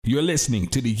You're listening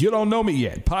to the You Don't Know Me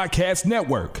Yet podcast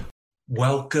network.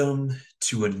 Welcome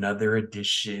to another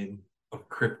edition of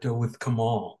Crypto with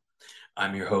Kamal.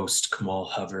 I'm your host, Kamal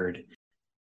Hubbard.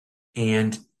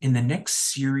 And in the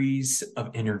next series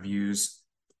of interviews,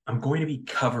 I'm going to be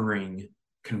covering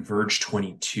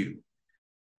Converge22,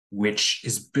 which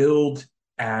is billed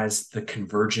as the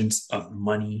convergence of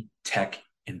money, tech,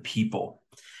 and people.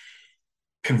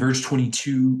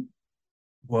 Converge22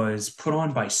 was put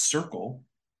on by Circle,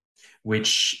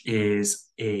 which is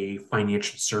a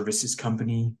financial services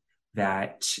company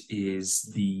that is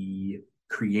the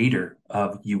creator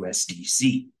of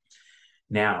USDC.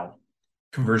 Now,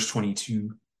 Converge22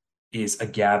 is a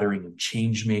gathering of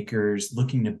change makers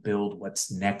looking to build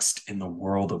what's next in the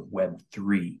world of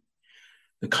Web3.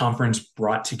 The conference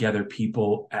brought together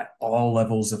people at all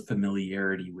levels of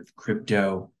familiarity with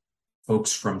crypto,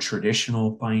 folks from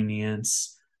traditional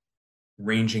finance,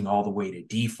 ranging all the way to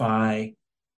DeFi,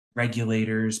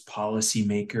 regulators,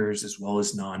 policymakers, as well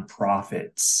as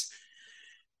nonprofits.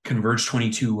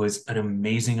 Converge22 was an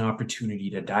amazing opportunity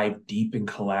to dive deep and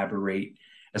collaborate,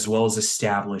 as well as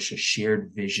establish a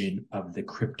shared vision of the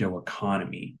crypto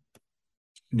economy.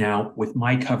 Now, with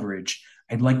my coverage,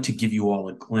 I'd like to give you all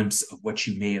a glimpse of what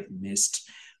you may have missed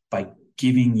by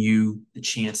giving you the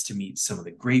chance to meet some of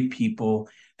the great people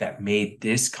that made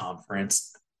this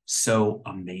conference so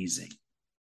amazing.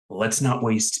 Let's not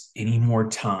waste any more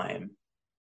time.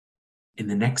 In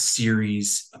the next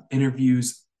series of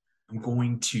interviews, I'm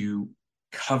going to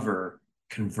cover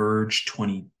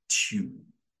Converge22,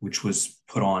 which was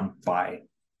put on by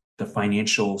the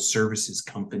financial services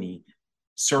company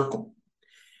Circle.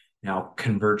 Now,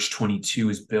 Converge22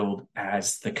 is billed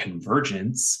as the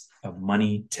convergence of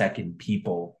money, tech, and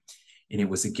people, and it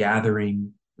was a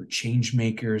gathering for change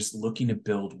makers looking to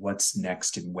build what's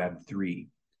next in Web3.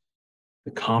 The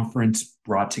conference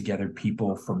brought together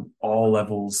people from all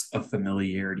levels of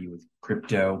familiarity with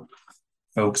crypto,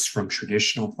 folks from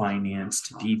traditional finance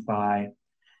to DeFi,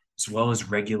 as well as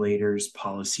regulators,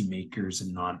 policymakers,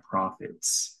 and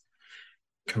nonprofits.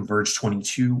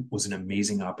 Converge22 was an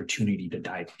amazing opportunity to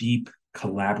dive deep,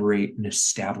 collaborate, and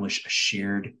establish a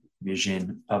shared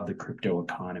vision of the crypto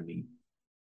economy.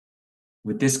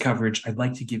 With this coverage, I'd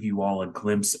like to give you all a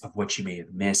glimpse of what you may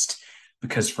have missed,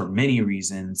 because for many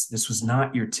reasons, this was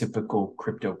not your typical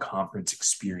crypto conference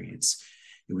experience.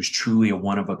 It was truly a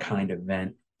one-of-a-kind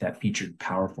event that featured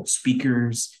powerful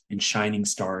speakers and shining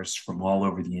stars from all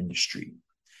over the industry.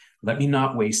 Let me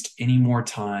not waste any more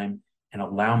time and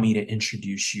allow me to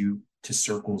introduce you to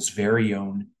Circle's very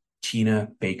own Tina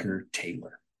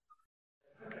Baker-Taylor.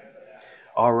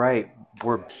 All right,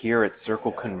 we're here at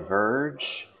Circle Converge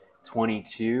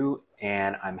 22,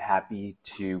 and I'm happy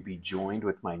to be joined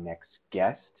with my next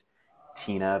guest,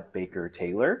 Tina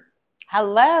Baker-Taylor.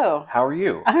 Hello. How are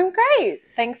you? I'm great.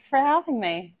 Thanks for having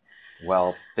me.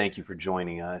 Well, thank you for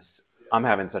joining us. I'm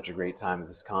having such a great time at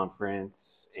this conference,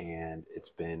 and it's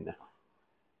been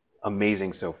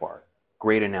amazing so far.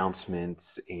 Great announcements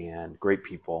and great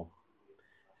people.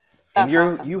 And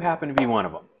Awesome. you happen to be one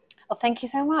of them. Well, thank you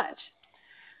so much.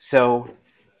 So,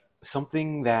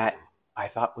 something that I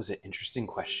thought was an interesting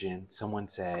question. Someone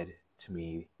said to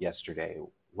me yesterday,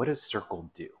 what does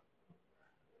Circle do?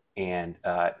 And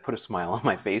put a smile on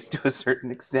my face to a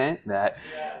certain extent that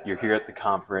you're here at the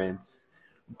conference.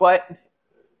 But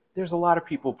there's a lot of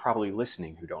people probably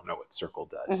listening who don't know what Circle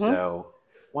does. Mm-hmm. So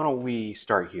why don't we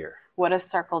start here? What does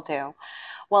Circle do?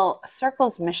 Well,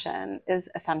 Circle's mission is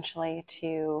essentially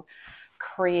to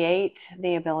create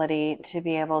the ability to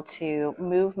be able to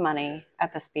move money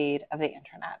at the speed of the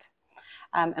internet.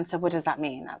 And so what does that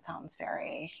mean? That sounds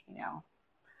very,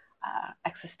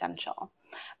 existential.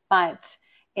 But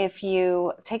if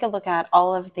you take a look at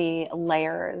all of the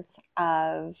layers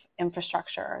of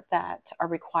infrastructure that are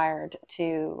required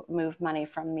to move money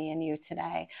from me and you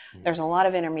today, there's a lot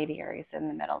of intermediaries in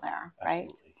the middle there, right?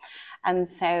 Absolutely. And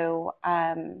so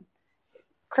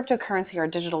cryptocurrency or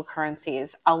digital currencies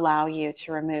allow you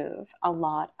to remove a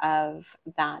lot of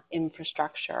that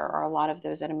infrastructure or a lot of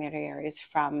those intermediaries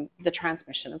from the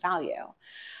transmission of value.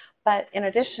 But in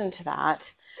addition to that,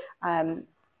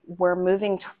 we're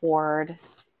moving toward,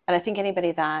 and I think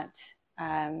anybody that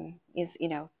is,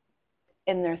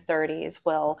 in their 30s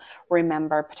will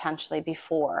remember potentially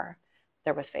before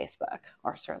there was Facebook,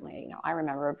 or certainly, I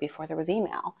remember before there was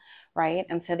email, right?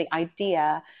 And so the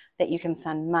idea that you can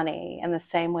send money in the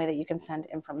same way that you can send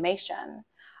information,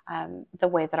 the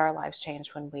way that our lives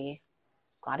changed when we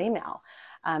got email,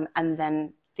 and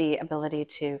then the ability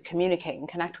to communicate and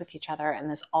connect with each other in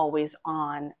this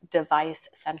always-on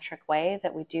device-centric way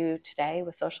that we do today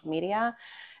with social media.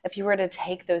 If you were to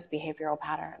take those behavioral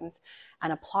patterns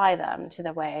and apply them to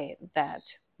the way that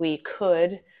we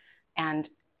could and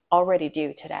already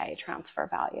do today transfer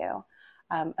value.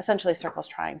 Essentially, Circle's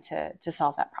trying to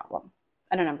solve that problem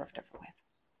in a number of different ways.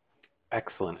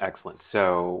 Excellent, excellent.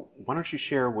 So why don't you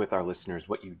share with our listeners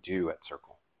what you do at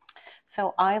Circle?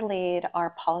 So I lead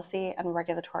our policy and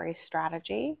regulatory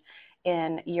strategy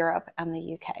in Europe and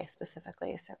the UK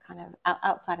specifically, so kind of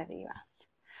outside of the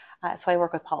US. So I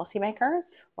work with policymakers,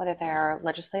 whether they're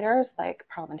legislators like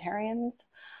parliamentarians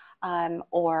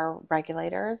or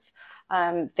regulators,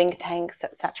 think tanks,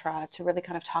 et cetera, to really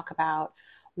kind of talk about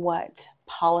what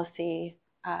policy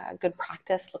good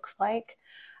practice looks like,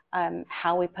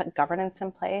 how we put governance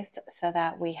in place so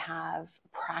that we have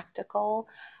practical,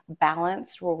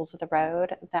 balanced rules of the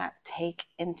road that take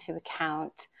into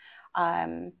account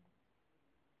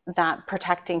that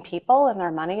protecting people and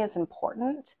their money is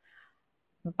important,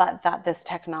 but that this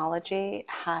technology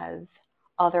has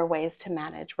other ways to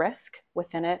manage risk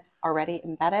within it already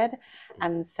embedded.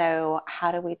 And so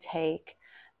how do we take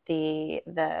the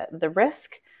risk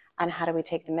and how do we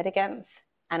take the mitigants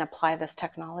and apply this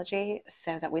technology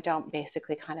so that we don't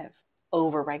basically kind of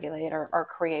over-regulate or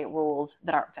create rules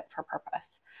that aren't fit for purpose.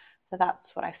 So that's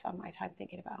what I spend my time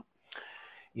thinking about.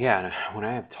 Yeah, and when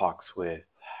I have talks with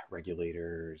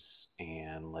regulators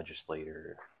and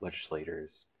legislators,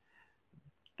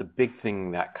 the big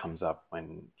thing that comes up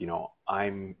when,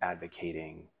 I'm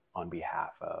advocating on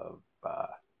behalf of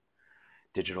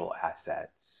digital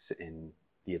assets and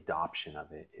the adoption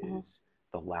of it is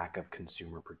the lack of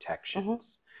consumer protections.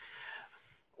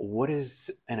 What is,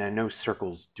 and I know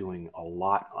Circle's doing a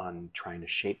lot on trying to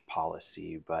shape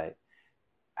policy, but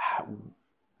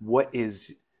what is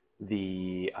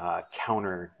the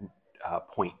counter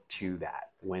point to that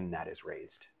when that is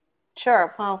raised?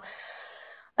 Sure. Well,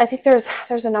 I think there's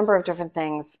a number of different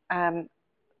things.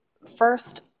 First,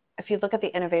 if you look at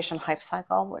the innovation hype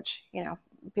cycle, which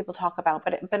people talk about,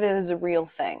 but it is a real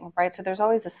thing, right? So there's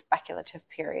always a speculative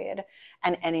period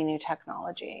and any new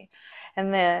technology.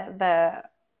 And the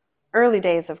early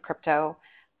days of crypto,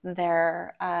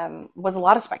 there was a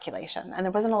lot of speculation and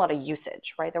there wasn't a lot of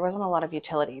usage, right? There wasn't a lot of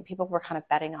utility. People were kind of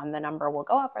betting on the number will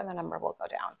go up or the number will go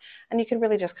down. And you could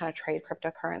really just kind of trade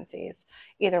cryptocurrencies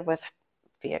either with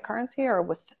fiat currency or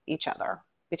with each other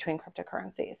between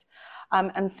cryptocurrencies.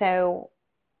 And so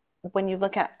when you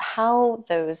look at how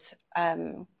those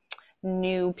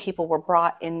new people were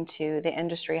brought into the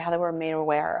industry, how they were made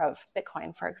aware of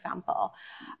Bitcoin, for example,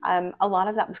 a lot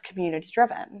of that was community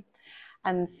driven.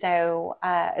 And so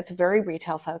it's very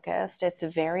retail focused,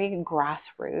 it's very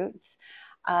grassroots,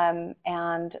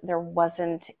 and there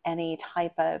wasn't any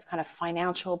type of kind of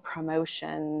financial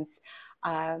promotions,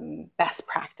 best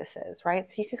practices, right?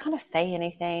 So you could kind of say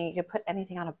anything, you could put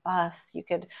anything on a bus, you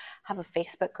could have a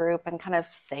Facebook group and kind of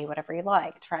say whatever you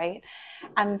liked, right?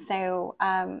 And so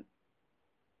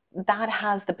that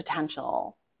has the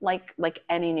potential, like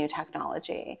any new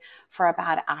technology, for a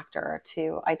bad actor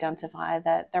to identify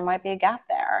that there might be a gap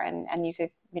there, and you could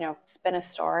spin a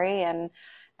story and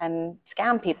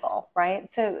scam people, right?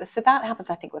 So that happens,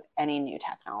 I think, with any new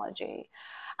technology.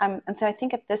 And so I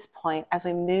think at this point, as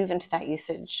we move into that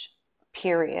usage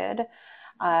period,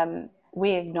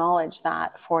 we acknowledge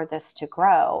that for this to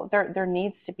grow, there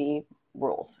needs to be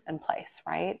rules in place,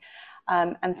 right?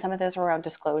 And some of those are around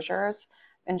disclosures,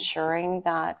 ensuring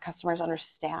that customers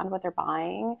understand what they're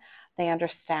buying, they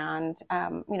understand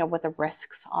what the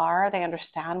risks are, they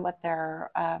understand what their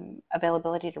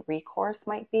availability to recourse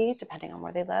might be, depending on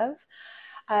where they live,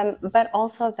 but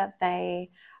also that they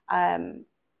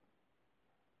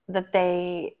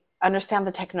understand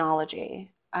the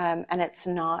technology, and it's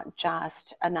not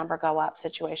just a number go up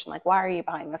situation. Like, why are you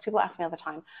buying this? People ask me all the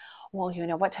time, well,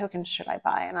 what tokens should I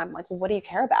buy? And I'm like, well, what do you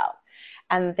care about?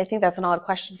 And they think that's an odd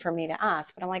question for me to ask.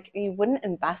 But I'm like, you wouldn't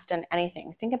invest in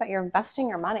anything. Think about, you're investing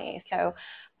your money. So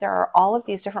there are all of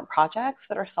these different projects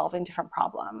that are solving different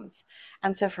problems.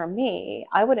 And so for me,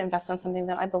 I would invest in something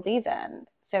that I believe in.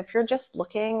 So if you're just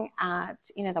looking at,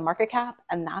 the market cap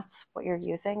and that's what you're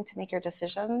using to make your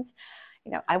decisions,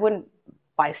 I wouldn't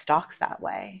buy stocks that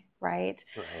way, right?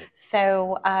 Right.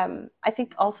 So I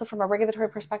think also from a regulatory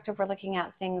perspective, we're looking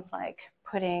at things like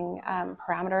putting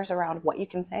parameters around what you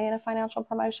can say in a financial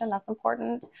promotion. That's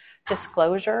important.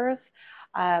 Disclosures,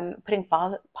 putting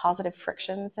positive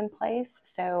frictions in place.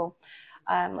 So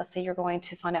let's say you're going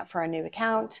to sign up for a new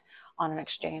account on an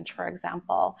exchange, for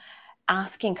example.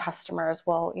 Asking customers,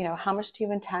 well, how much do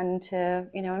you intend to,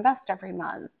 invest every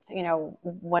month?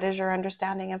 What is your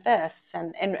understanding of this?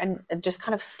 And just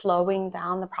kind of slowing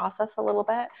down the process a little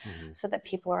bit so that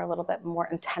people are a little bit more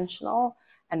intentional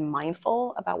and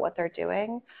mindful about what they're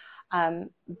doing.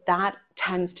 that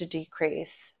tends to decrease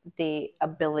the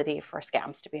ability for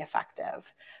scams to be effective,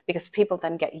 because people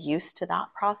then get used to that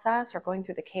process, or going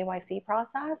through the KYC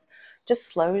process just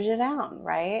slows you down,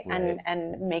 right?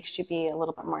 And makes you be a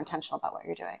little bit more intentional about what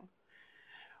you're doing.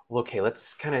 Well, okay, let's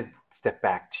kind of step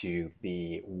back to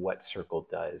the what Circle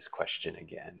does question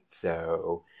again.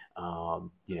 So,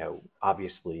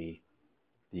 obviously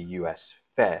the US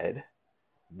Fed,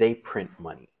 they print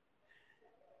money.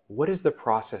 What is the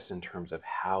process in terms of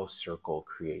how Circle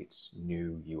creates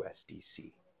new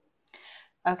USDC?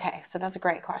 Okay, so that's a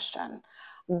great question.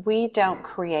 We don't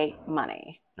create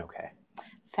money. Okay.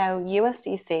 So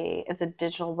USDC is a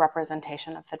digital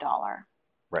representation of the dollar.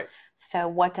 Right. So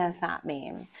what does that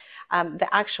mean? The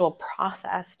actual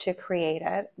process to create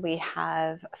it, we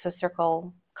have, so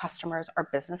Circle customers are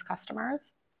business customers,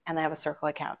 and they have a Circle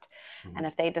account. Mm-hmm. And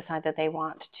if they decide that they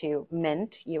want to mint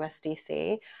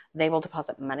USDC, they will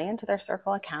deposit money into their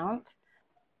Circle account,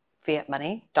 fiat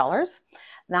money, dollars.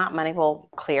 That money will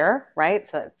clear, right?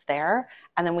 So it's there.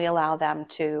 And then we allow them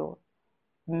to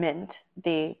mint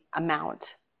the amount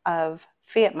of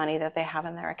fiat money that they have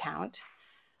in their account.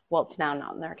 Well, it's now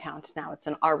not in their account. Now it's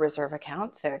in our reserve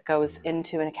account. So it goes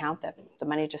into an account that the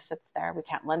money just sits there. We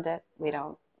can't lend it. We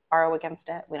don't borrow against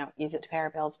it. We don't use it to pay our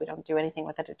bills. We don't do anything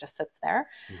with it. It just sits there.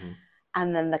 Mm-hmm.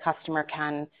 And then the customer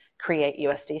can create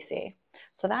USDC.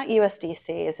 So that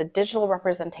USDC is a digital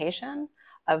representation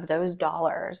of those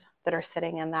dollars that are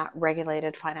sitting in that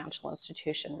regulated financial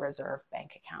institution reserve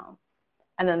bank account.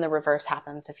 And then the reverse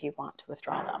happens if you want to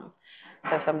withdraw them.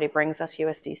 So if somebody brings us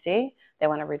USDC, they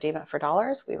want to redeem it for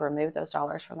dollars, we remove those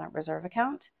dollars from that reserve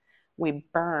account. We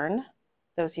burn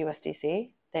those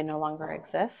USDC. They no longer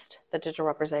exist. The digital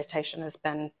representation has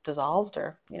been dissolved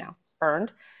or,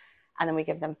 burned. And then we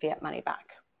give them fiat money back.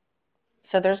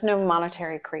 So there's no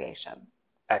monetary creation.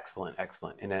 Excellent,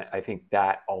 excellent. And I think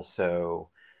that also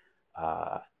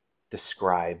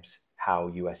describes how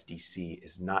USDC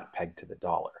is not pegged to the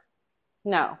dollar.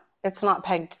 No, it's not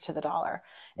pegged to the dollar.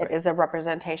 It is a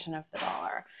representation of the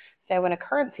dollar. So when a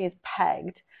currency is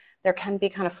pegged, there can be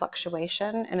kind of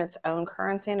fluctuation in its own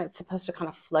currency, and it's supposed to kind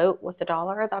of float with the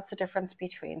dollar. That's the difference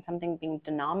between something being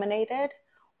denominated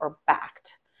or backed.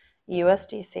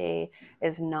 USDC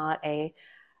is not a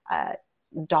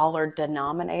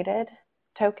dollar-denominated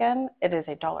token. It is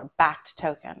a dollar-backed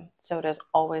token. So it is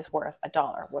always worth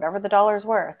 $1. Whatever the dollar is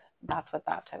worth, that's what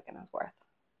that token is worth.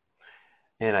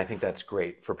 And I think that's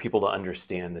great for people to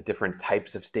understand the different types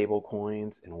of stable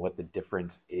coins and what the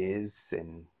difference is.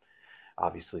 And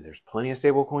obviously there's plenty of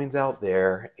stable coins out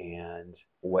there, and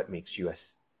what makes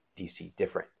USDC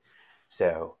different.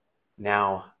 So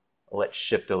now let's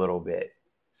shift a little bit.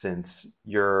 Since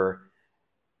your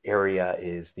area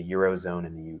is the Eurozone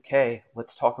in the UK,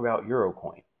 let's talk about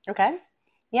Eurocoin. Okay.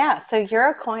 Yeah, so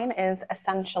Eurocoin is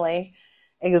essentially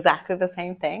exactly the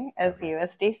same thing as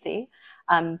USDC,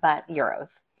 but euros.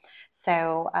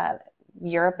 So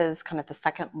Europe is kind of the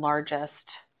second largest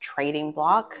trading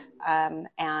bloc and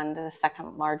the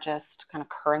second largest kind of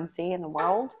currency in the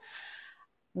world.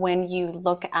 When you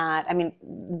look at,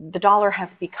 the dollar has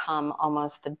become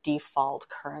almost the default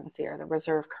currency or the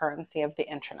reserve currency of the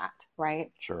internet,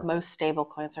 right? Sure. Most stable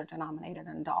coins are denominated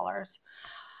in dollars.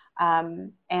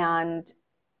 And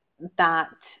that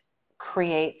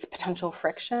creates potential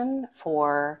friction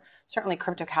for certainly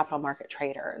crypto capital market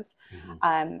traders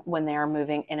when they are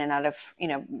moving in and out of,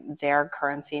 their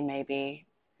currency, maybe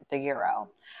the euro.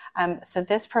 So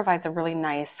this provides a really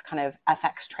nice kind of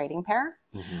FX trading pair.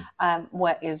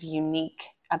 What is unique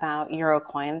about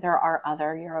Eurocoin, there are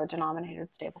other euro-denominated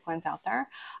stablecoins out there,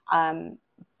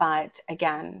 but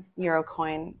again,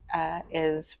 Eurocoin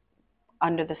is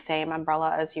under the same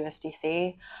umbrella as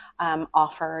USDC,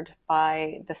 offered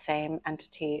by the same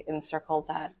entity in Circle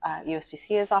that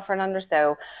USDC is offered under.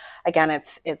 So again,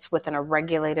 it's within a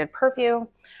regulated purview.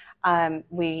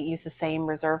 We use the same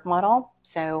reserve model.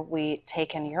 So we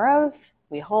take in euros,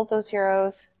 we hold those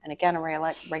euros, and again, a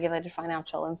regulated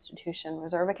financial institution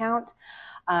reserve account,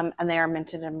 and they are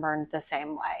minted and burned the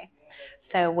same way.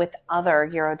 So with other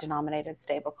euro-denominated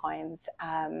stablecoins,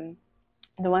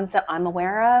 the ones that I'm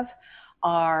aware of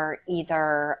are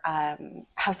either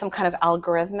have some kind of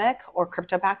algorithmic or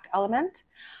crypto-backed element,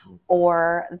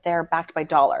 or they're backed by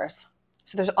dollars.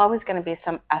 So there's always going to be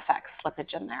some FX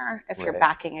slippage in there if you're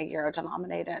backing a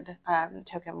euro-denominated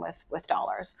token with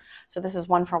dollars. So this is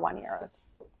 1-for-1 euros.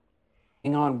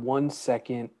 Hang on 1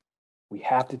 second. We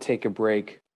have to take a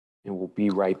break, and we'll be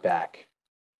right back.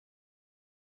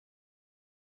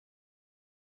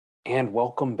 And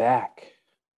welcome back.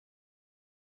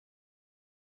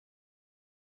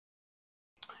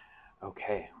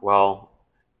 Okay, well,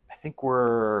 I think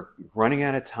we're running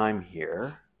out of time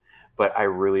here, but I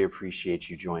really appreciate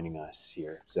you joining us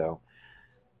here. So,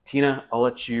 Tina, I'll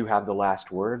let you have the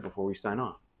last word before we sign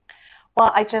off.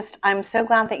 Well, I'm so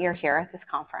glad that you're here at this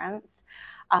conference.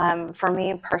 For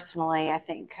me personally, I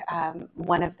think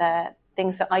one of the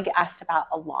things that I get asked about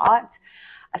a lot,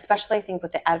 especially I think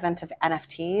with the advent of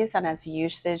NFTs and as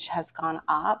usage has gone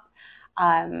up,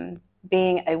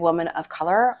 being a woman of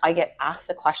color, I get asked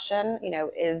the question,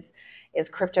 is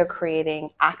crypto creating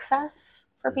access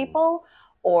for people,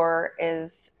 or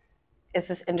is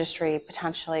this industry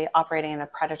potentially operating in a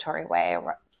predatory way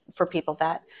for people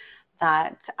that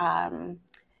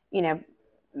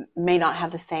may not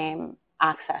have the same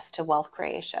access to wealth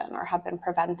creation or have been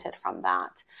prevented from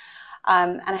that?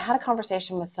 And I had a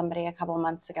conversation with somebody a couple of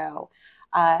months ago,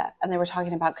 and they were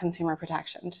talking about consumer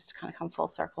protection, just to kind of come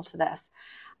full circle to this.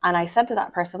 And I said to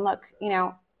that person, look,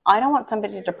 I don't want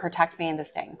somebody to protect me into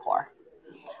staying poor.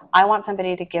 I want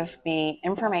somebody to give me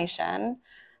information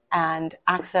and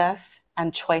access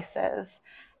and choices,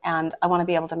 and I want to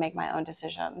be able to make my own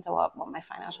decisions about what my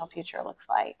financial future looks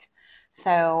like.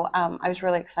 So I was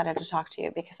really excited to talk to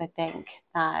you because I think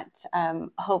that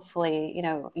hopefully,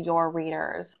 your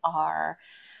readers are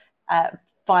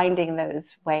finding those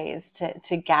ways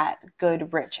to get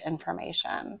good, rich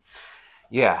information.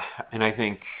 Yeah, and I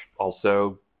think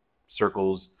also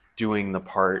Circle's doing the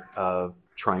part of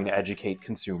trying to educate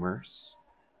consumers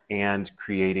and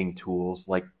creating tools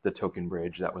like the token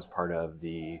bridge that was part of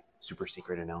the super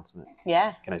secret announcement.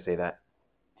 Yeah. Can I say that?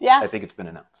 Yeah. I think it's been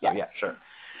announced. So yeah, sure.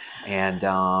 And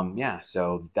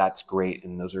so that's great.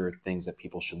 And those are things that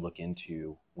people should look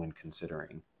into when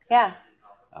considering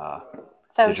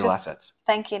digital assets.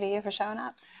 Thank you to you for showing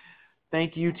up.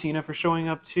 Thank you, Tina, for showing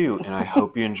up too. And I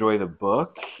hope you enjoy the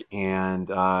book, and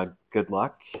good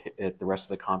luck at the rest of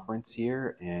the conference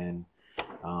here. And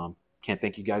can't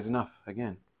thank you guys enough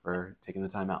again for taking the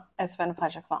time out. It's been a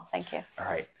pleasure, Kamal. Thank you. All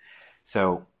right.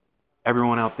 So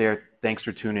everyone out there, thanks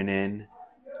for tuning in.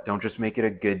 Don't just make it a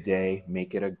good day,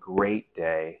 make it a great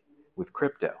day with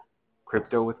crypto.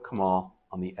 Crypto with Kamal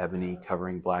on the Ebony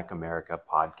Covering Black America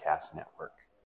podcast network.